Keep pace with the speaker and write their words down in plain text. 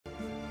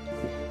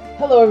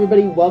Hello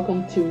everybody,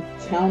 welcome to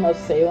Town of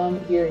Salem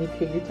here in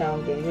Cougar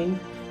Town Gaming.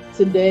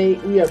 Today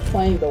we are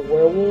playing the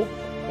werewolf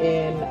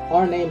and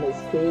our name is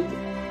Coog.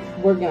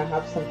 We're gonna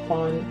have some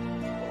fun,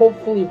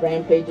 hopefully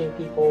rampaging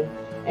people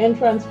and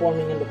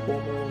transforming into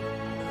full moon.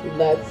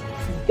 Let's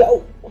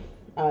go!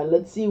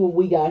 Let's see what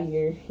we got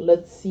here.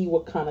 Let's see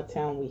what kind of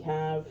town we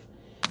have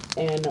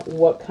and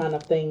what kind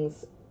of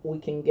things we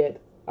can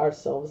get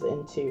ourselves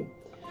into.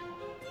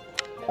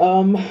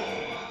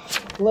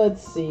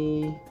 Let's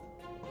see.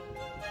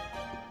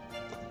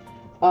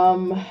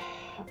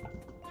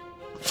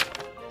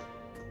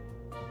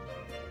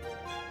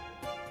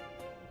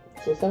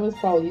 So someone's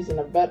probably using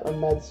a vet or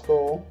med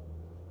scroll.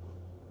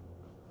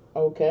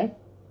 Okay.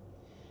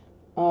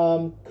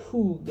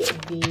 Coog,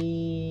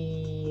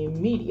 the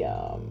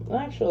medium.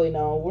 Actually,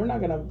 no, we're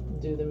not gonna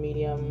do the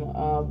medium.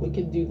 We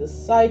could do the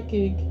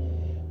psychic.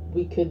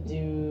 We could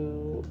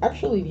do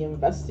actually the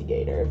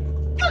investigator.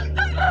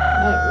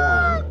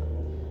 Night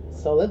one.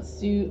 So let's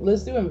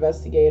do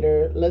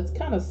investigator. Let's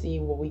kind of see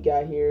what we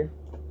got here.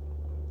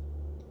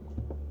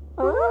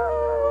 Night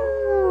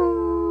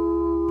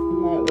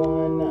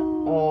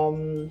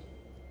one.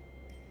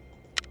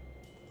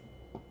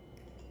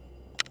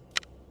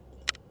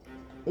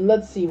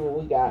 Let's see what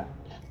we got.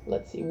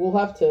 Let's see. We'll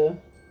have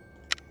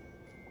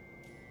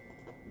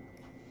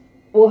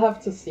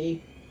to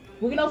see.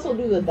 We can also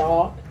do the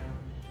dock.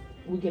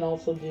 We can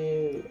also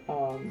do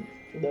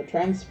the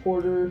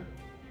transporter.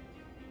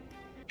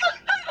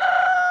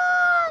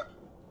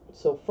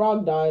 So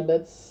Frog died.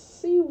 Let's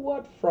see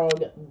what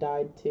Frog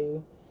died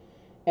to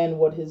and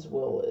what his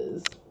will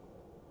is.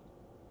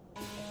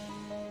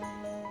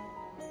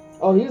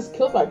 Oh, he was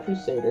killed by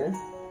Crusader.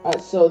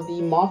 Alright, so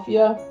the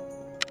Mafia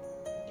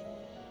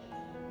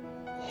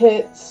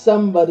hit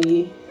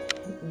somebody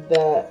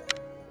that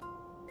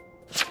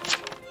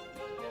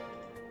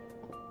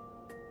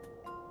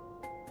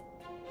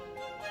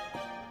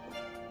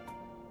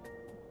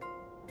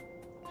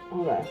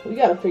okay, we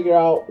gotta figure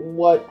out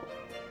what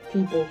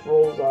people's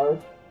roles are.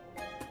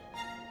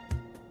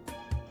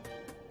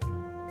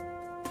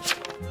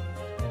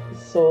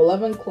 So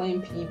 11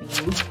 claim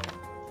PB.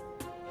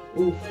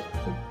 Oof.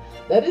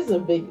 That is a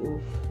big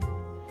oof.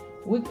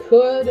 We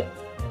could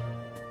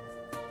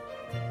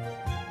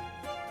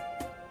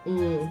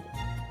we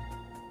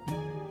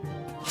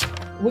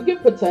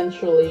could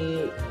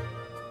potentially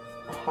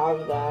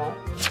have that.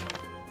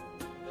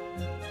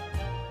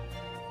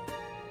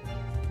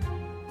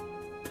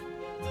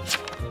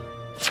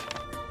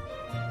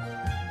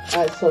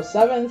 Alright, so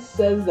 7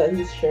 says that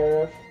he's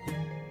sheriff.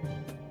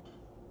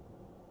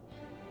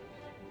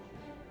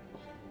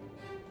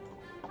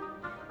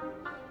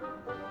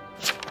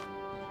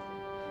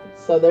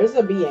 So there's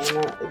a BA,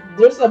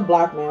 there's a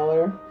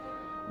blackmailer.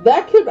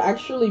 That could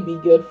actually be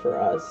good for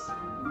us.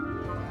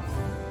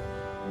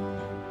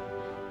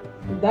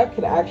 That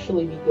could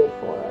actually be good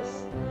for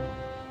us.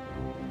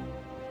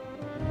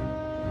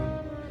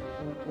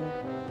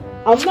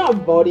 I'm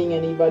not voting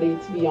anybody,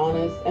 to be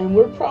honest, and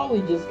we're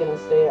probably just gonna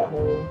stay at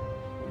home.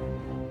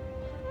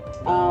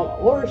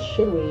 Or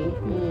should we?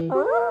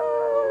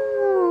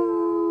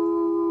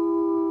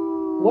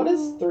 What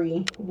is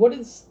 3? What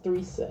is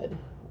 3 said?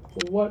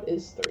 What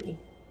is 3?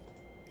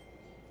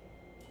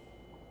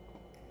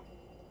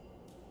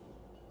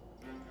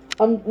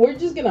 We're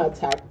just gonna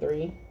attack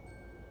 3.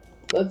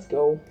 Let's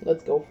go.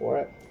 Let's go for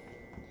it.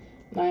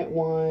 Night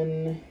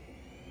 1.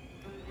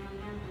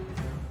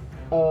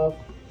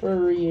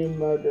 Furry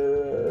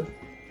murderer.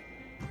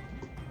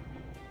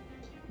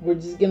 We're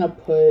just gonna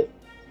put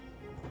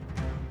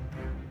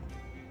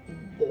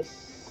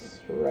this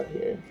right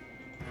here.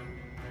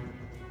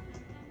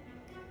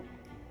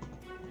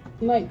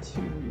 Night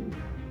 2.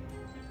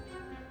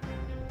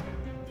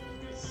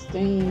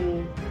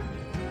 Stain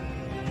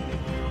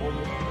on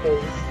the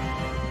face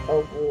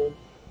of wolf.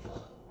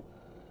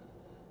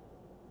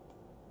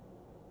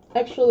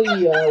 Actually,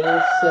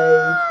 we'll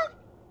say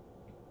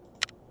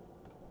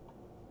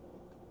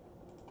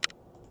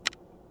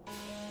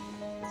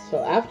so.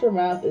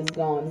 Aftermath is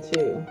gone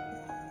too.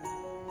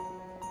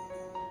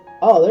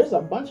 Oh, there's a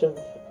bunch of.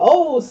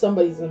 Oh,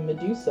 somebody's in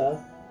Medusa.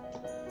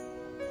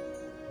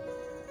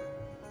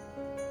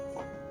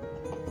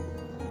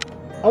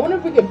 I wonder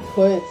if we could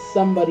put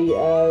somebody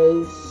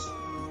as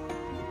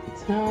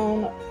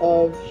Town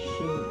of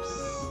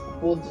Sheeps.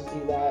 We'll just do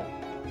that.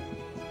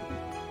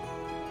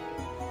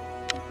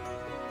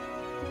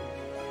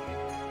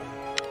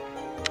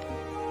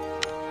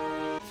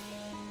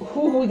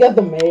 Ooh, we got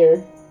the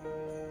mayor.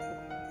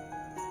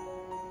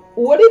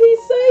 What did he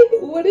say?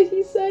 What did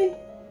he say?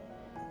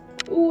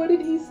 What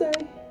did he say?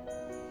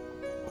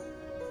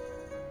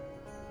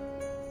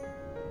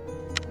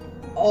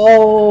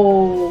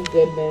 Oh,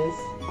 goodness.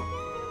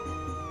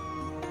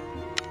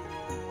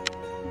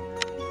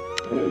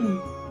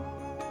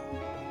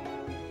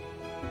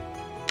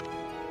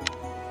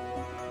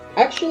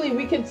 Actually,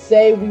 we could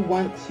say we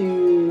went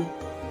to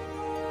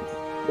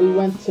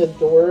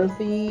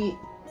Dorothy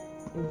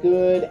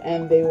Good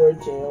and they were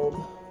jailed.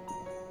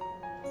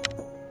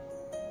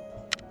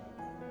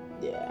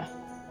 Yeah.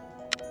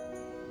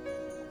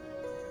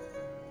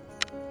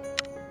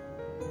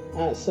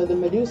 Alright, so the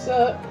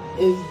Medusa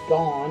is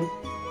gone.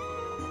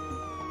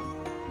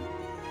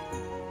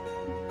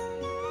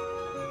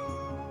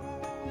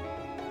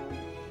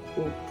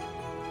 Ooh.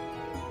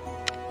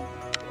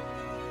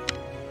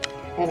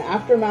 And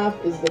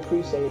Aftermath is the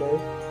Crusader.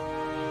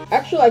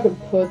 Actually, I could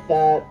put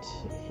that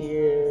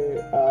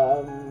here.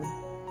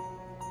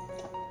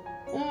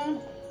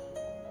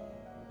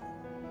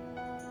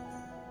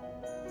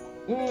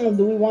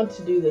 Do we want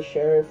to do the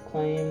sheriff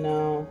claim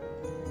now?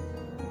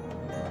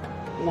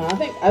 No, I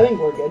think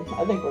we're good.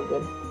 I think we're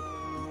good.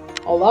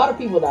 A lot of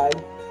people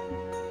died.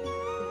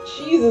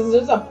 Jesus,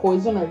 there's a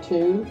poisoner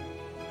too.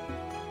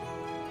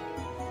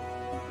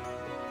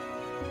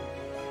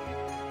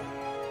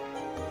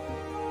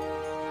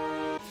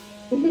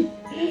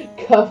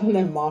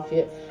 Covenant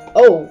Mafia.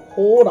 Oh,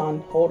 hold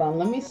on.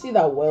 Let me see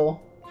that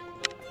will.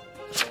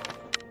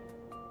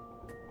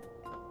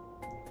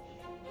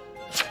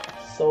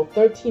 So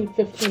 13,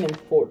 15, and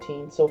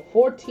 14. So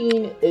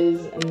 14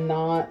 is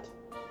not...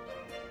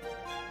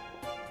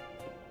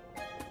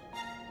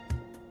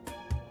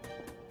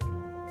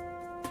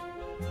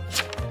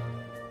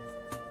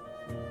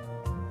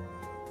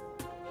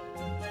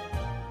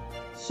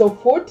 So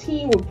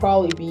 14 would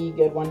probably be a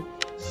good one.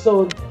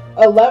 So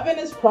 11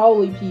 is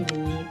probably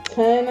PB.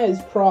 10 is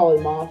probably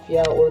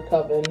Mafia or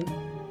Coven.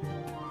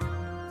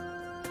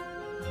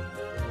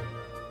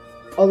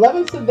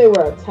 11 said they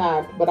were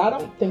attacked, but I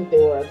don't think they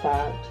were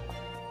attacked.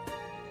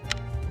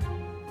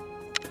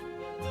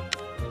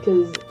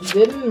 Because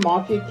didn't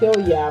Mafia kill?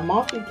 Yeah,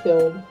 Mafia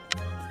killed.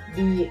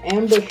 The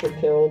Ambusher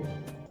killed.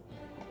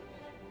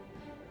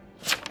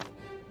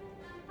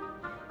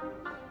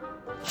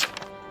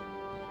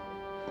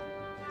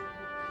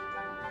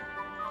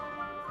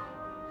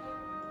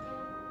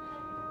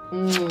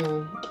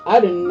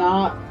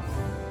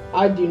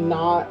 I do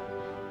not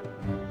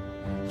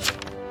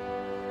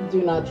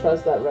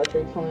trust that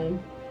retro claim.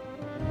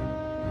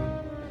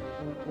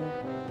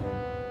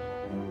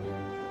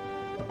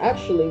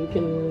 Actually, we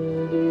can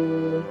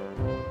do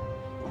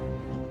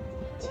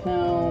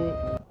Town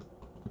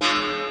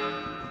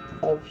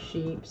of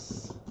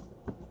Sheeps.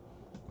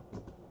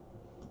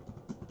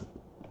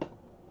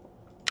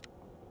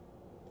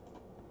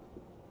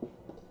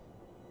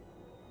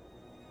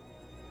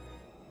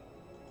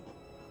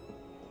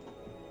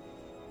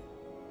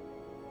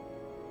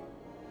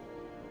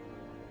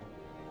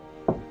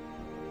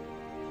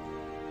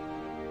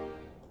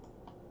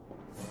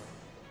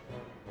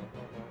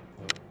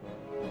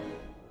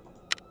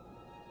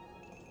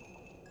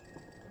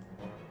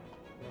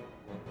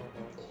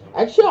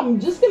 Actually, I'm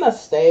just gonna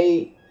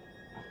stay.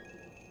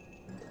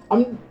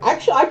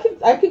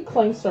 I could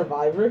claim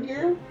Survivor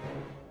here,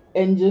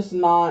 and just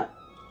not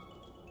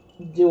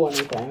do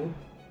anything.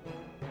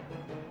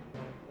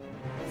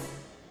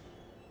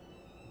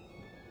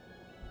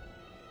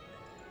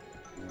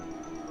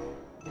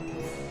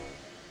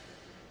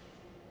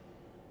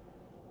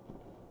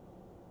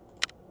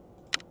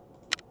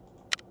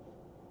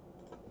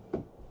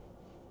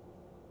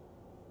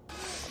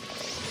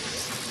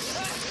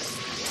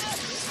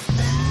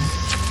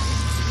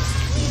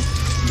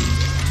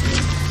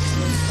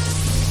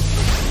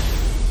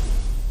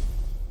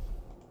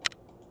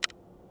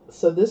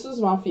 So this was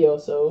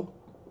Mafioso.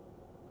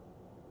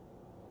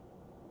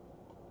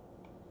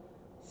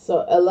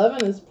 So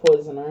 11 is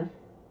Poisoner.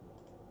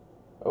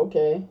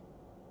 Okay.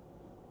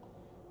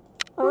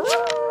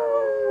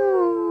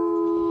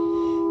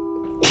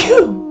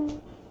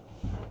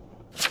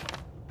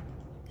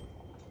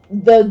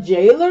 The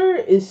Jailer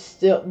is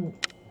still...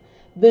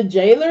 The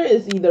Jailer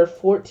is either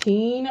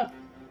 14...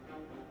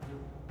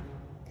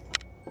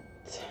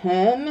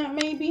 10,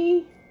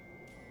 maybe?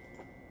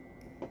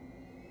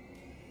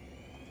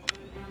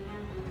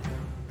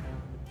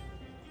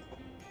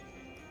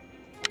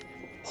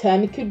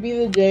 Ten could be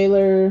the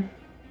Jailer.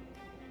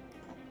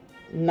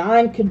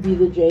 9 could be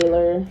the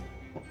Jailer.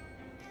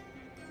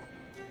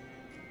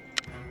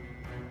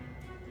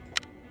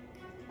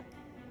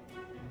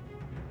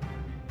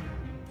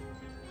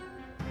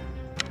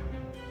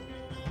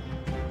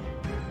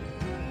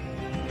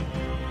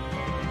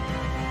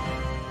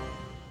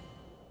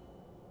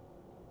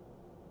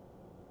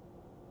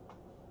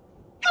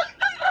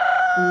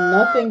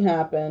 Nothing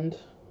happened.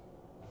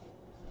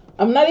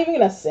 I'm not even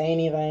gonna say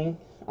anything.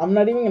 I'm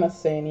not even gonna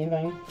say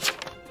anything.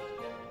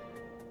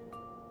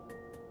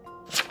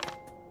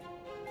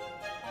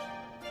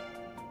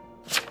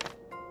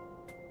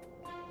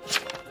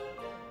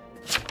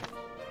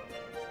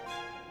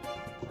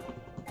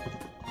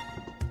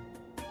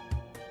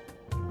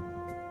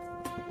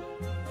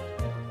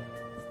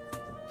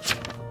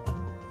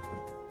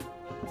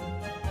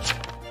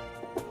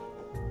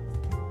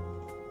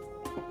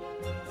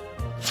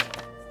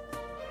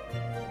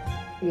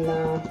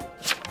 Nah.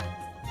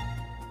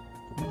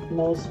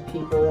 Most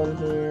people in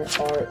here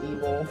are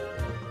evil.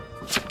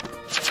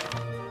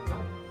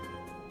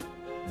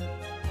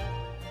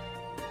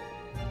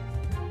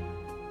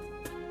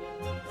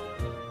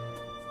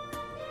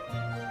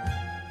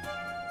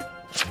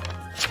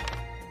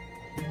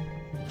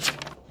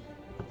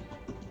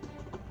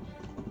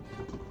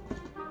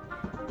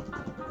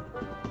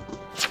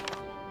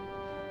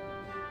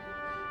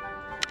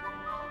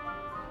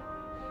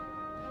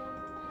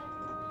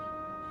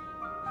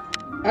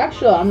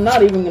 Actually, I'm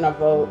not even gonna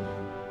vote.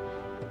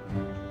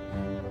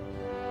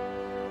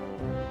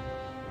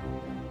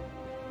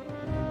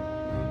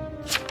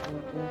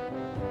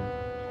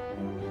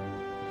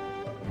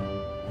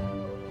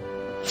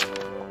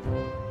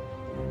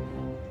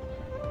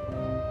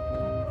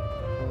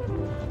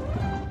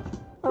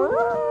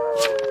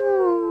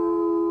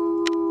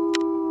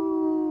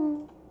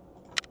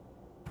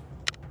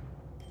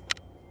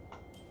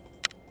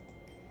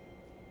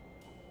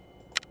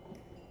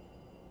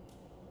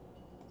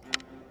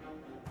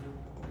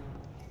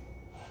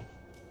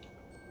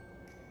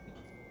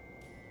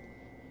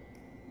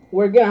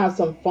 We're gonna have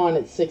some fun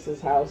at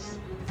Six's house.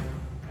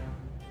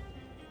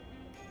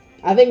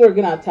 I think we're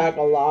gonna attack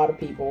a lot of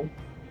people.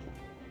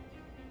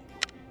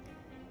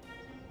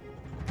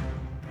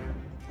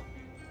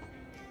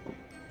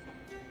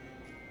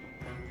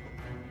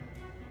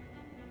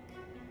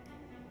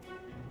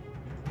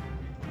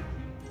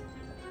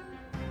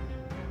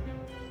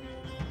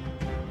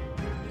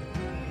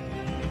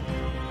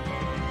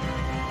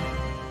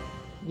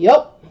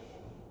 Yep.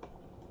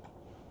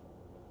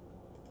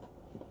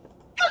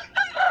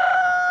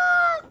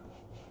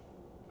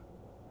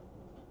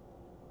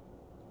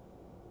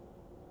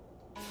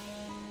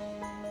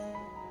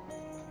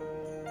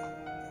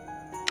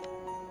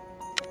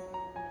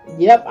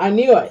 Yep, I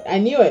knew it. I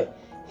knew it.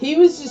 He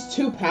was just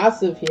too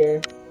passive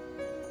here.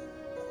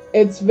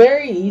 It's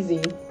very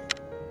easy.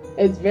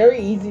 It's very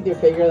easy to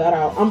figure that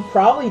out. I'm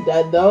probably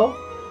dead though,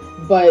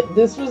 but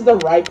this was the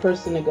right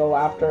person to go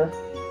after.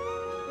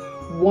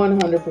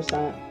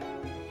 100%.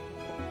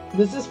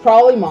 This is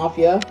probably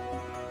Mafia.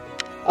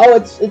 Oh,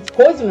 it's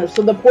Poisoner.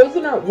 So the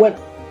Poisoner went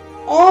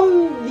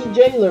on the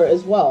Jailer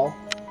as well.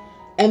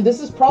 And this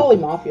is probably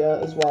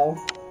Mafia as well.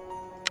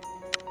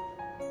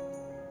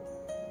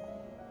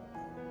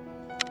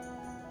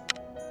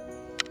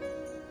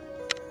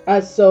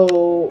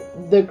 So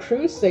the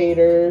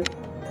Crusader.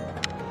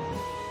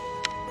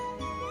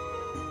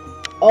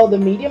 Oh, the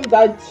medium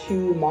died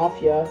to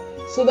Mafia.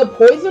 So the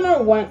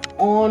Poisoner went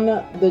on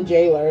the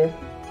Jailer.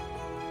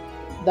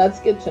 That's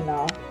good to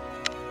know.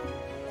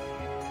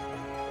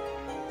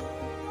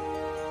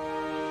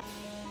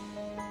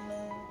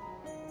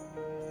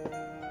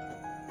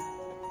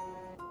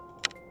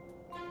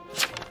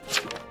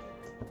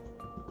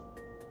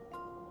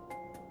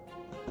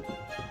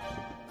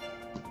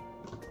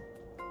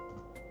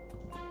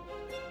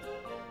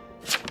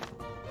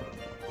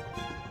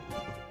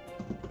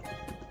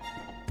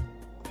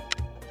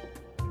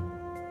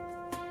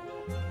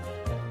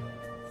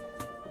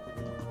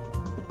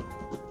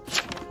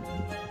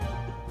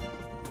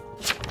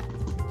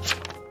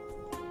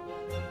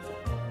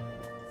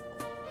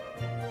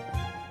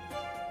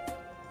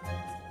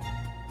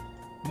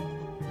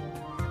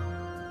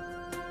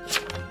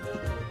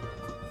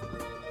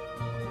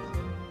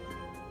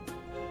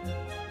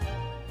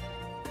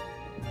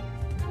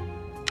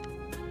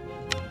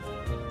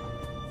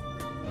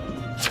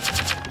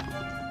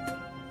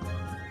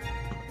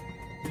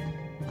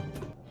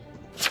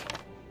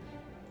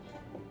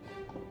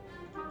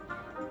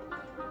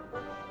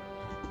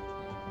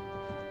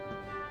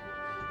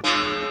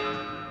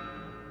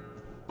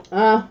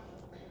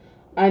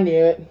 I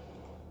knew it.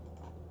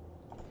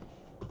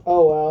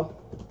 Oh well.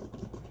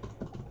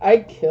 I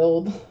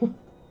killed.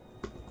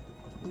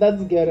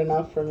 That's good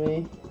enough for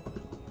me.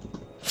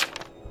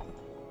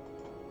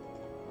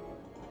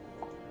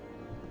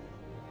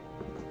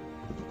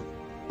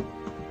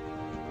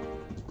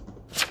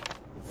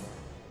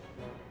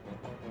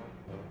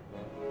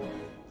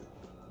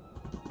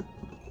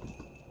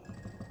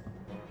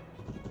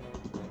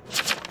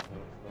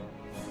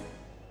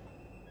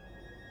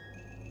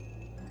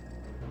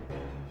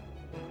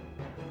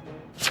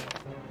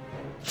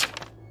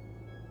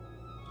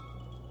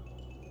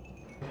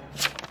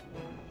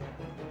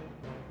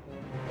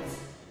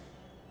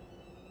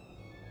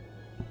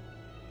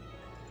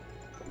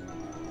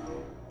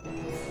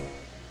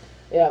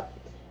 Yeah.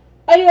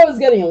 I knew I was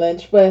getting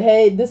lynched, but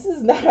hey, this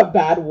is not a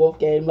bad wolf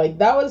game. Like,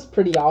 that was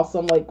pretty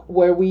awesome, like,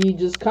 where we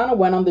just kind of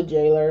went on the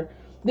Jailer.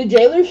 The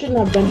Jailer shouldn't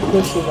have been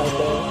pushy right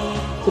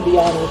there, to be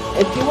honest.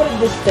 If he would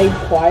have just stayed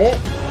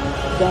quiet,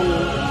 then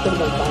it should have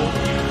been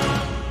fine.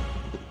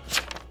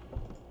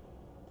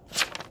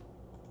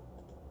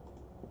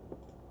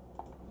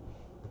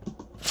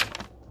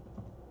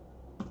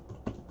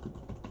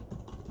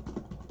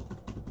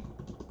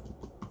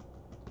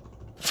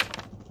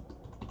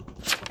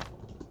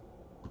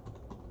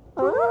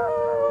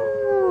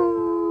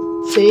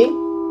 See?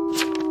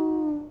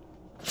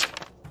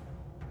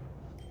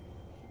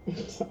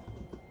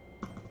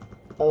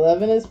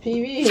 $11 is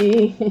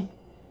PV.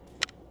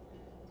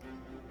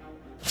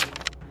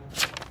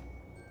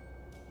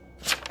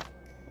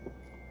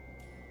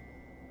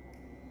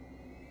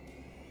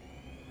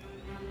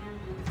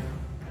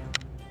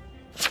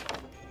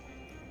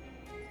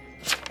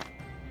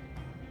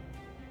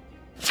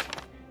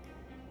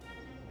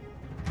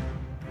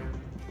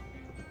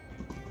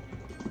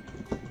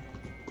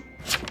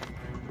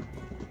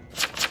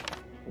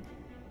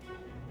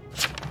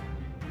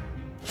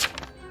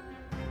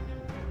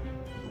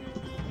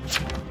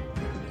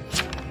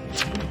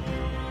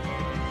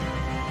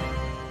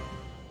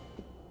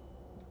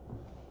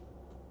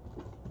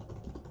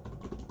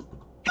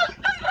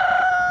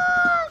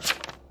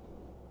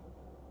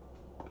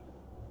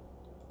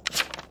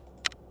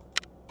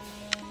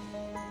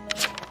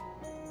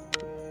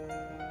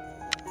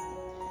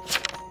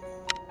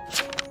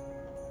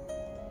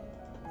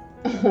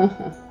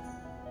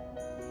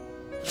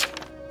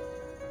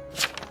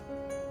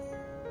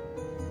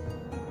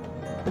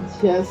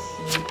 Yes,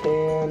 you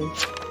can.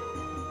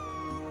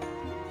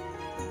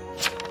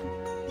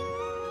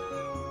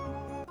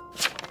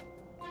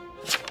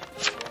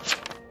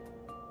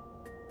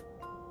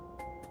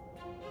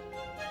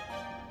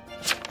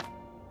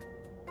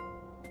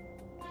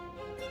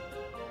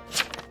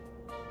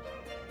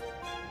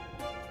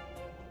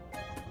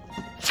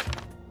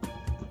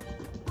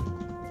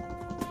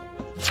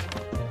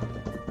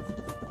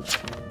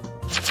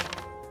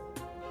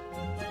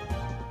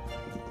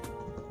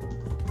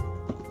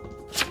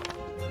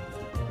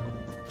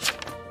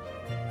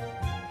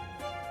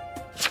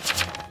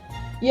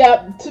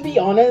 Yeah, to be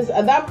honest,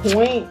 at that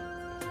point,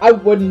 I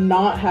would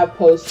not have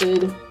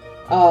posted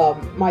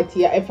my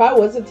TI. If I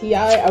was a TI,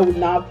 I would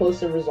not have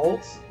posted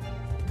results,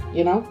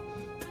 you know?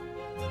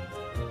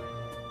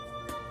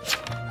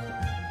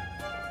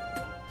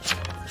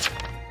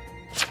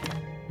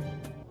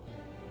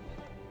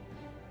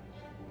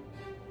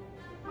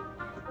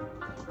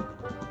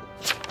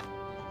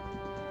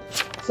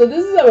 So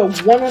this is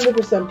a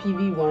 100%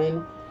 PV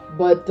win,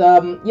 but,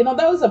 you know,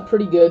 that was a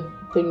pretty good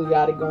thing we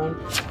got it going.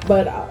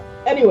 But,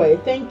 anyway,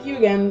 thank you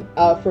again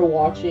for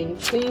watching.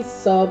 Please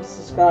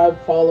subscribe,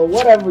 follow,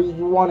 whatever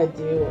you want to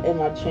do in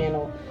my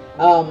channel.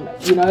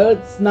 You know,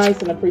 it's nice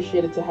and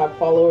appreciated to have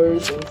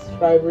followers and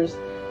subscribers.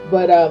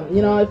 But,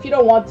 you know, if you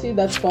don't want to,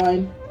 that's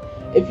fine.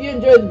 If you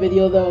enjoyed the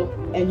video, though,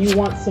 and you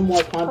want some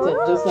more content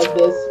just like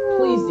this,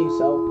 please do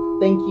so.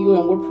 Thank you,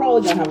 and we're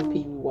probably going to have a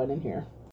PV1 in here.